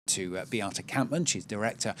to Beate Kampmann. She's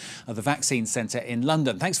Director of the Vaccine Centre in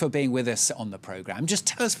London. Thanks for being with us on the programme. Just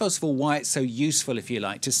tell us, first of all, why it's so useful, if you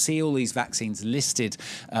like, to see all these vaccines listed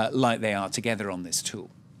like they are together on this tool.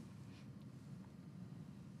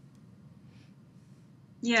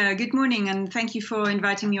 Yeah, good morning, and thank you for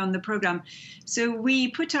inviting me on the program. So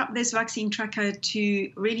we put up this vaccine tracker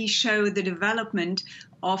to really show the development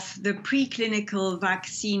of the preclinical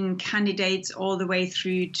vaccine candidates all the way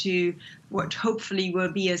through to what hopefully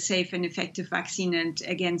will be a safe and effective vaccine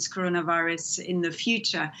against coronavirus in the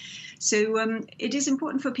future. So it is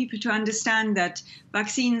important for people to understand that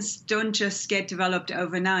vaccines don't just get developed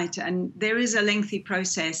overnight, and there is a lengthy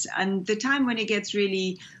process. And the time when it gets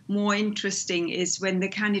really more interesting is when the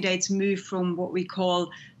candidates move from what we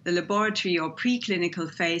call the laboratory or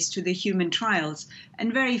preclinical phase to the human trials.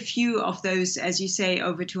 And very few of those, as you say,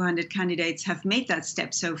 over 200 candidates have made that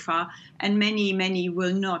step so far, and many, many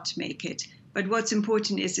will not make it. But what's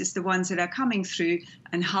important is the ones that are coming through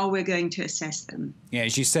and how we're going to assess them. Yeah,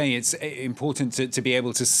 as you say, it's important to be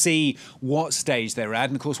able to see what stage they're at.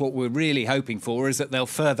 And of course, what we're really hoping for is that they'll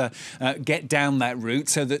further get down that route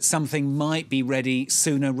so that something might be ready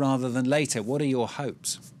sooner rather than later. What are your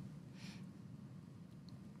hopes?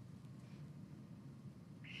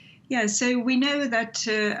 Yeah, so we know that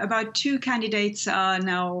about 2 candidates are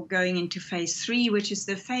now going into phase 3, which is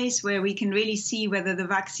the phase where we can really see whether the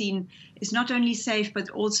vaccine is not only safe,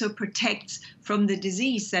 but also protects from the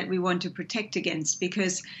disease that we want to protect against,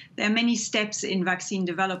 because there are many steps in vaccine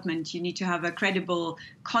development. You need to have a credible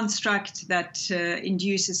construct that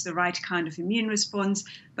induces the right kind of immune response,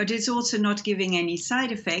 but it's also not giving any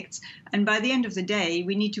side effects. And by the end of the day,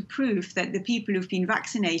 we need to prove that the people who've been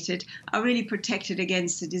vaccinated are really protected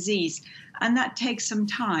against the disease. And that takes some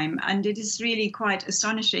time. And it is really quite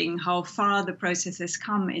astonishing how far the process has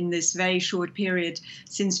come in this very short period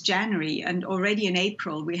since January. And already in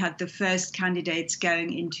April, we had the first candidates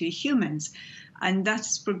going into humans. And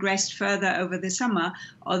that's progressed further over the summer,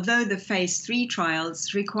 although the phase 3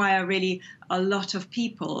 trials require really a lot of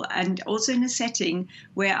people, and also in a setting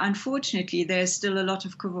where, unfortunately, there's still a lot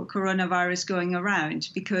of coronavirus going around,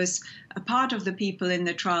 because a part of the people in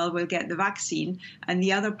the trial will get the vaccine and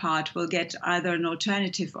the other part will get either an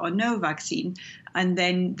alternative or no vaccine. And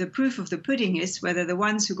then the proof of the pudding is whether the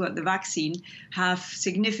ones who got the vaccine have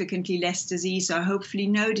significantly less disease or hopefully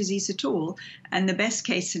no disease at all. And the best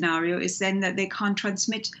case scenario is then that they can't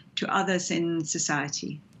transmit to others in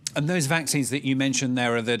society. And those vaccines that you mentioned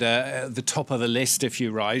there are at the top of the list, if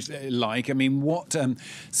you like. I mean, what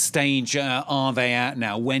stage are they at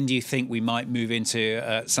now? When do you think we might move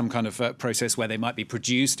into some kind of process where they might be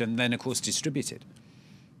produced and then, of course, distributed?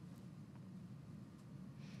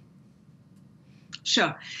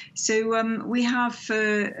 Sure. So we have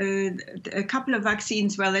a couple of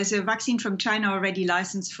vaccines. Well, there's a vaccine from China already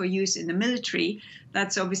licensed for use in the military.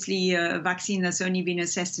 That's obviously a vaccine that's only been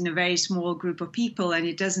assessed in a very small group of people, and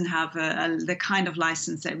it doesn't have the kind of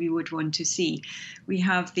license that we would want to see. We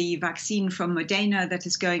have the vaccine from Moderna that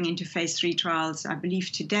is going into phase 3 trials, I believe,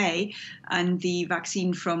 today, and the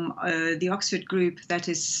vaccine from the Oxford group that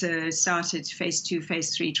has started phase 2,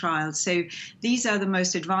 phase 3 trials. So these are the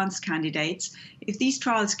most advanced candidates. If these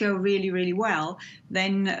trials go really, really well,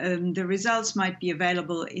 then the results might be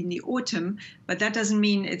available in the autumn, but that doesn't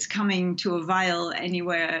mean it's coming to a vial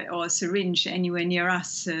anywhere or a syringe anywhere near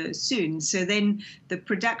us soon. So then the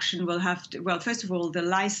production will have to, well, first of all, the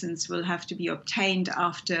license will have to be obtained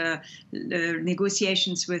after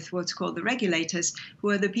negotiations with what's called the regulators, who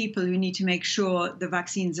are the people who need to make sure the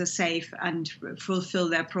vaccines are safe and fulfill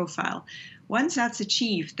their profile. Once that's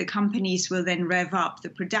achieved, the companies will then rev up the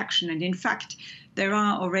production. And in fact, there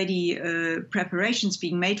are already preparations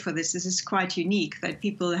being made for this. This is quite unique that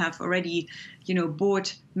people have already,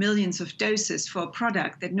 bought millions of doses for a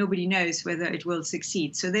product that nobody knows whether it will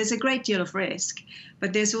succeed. So there's a great deal of risk,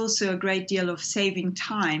 but there's also a great deal of saving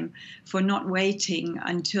time for not waiting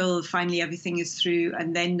until finally everything is through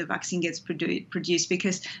and then the vaccine gets produced,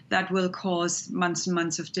 because that will cause months and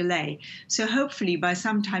months of delay. So hopefully by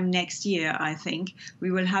sometime next year, I think,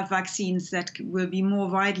 we will have vaccines that will be more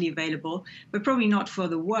widely available, but probably not for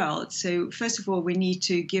the world. So first of all, we need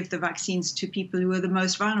to give the vaccines to people who are the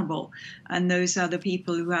most vulnerable, and those are the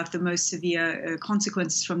people who have the most severe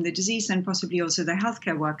consequences from the disease, and possibly also the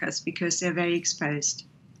healthcare workers, because they're very exposed.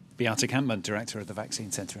 Beate Kampmann, Director of the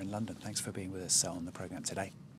Vaccine Centre in London. Thanks for being with us on the programme today.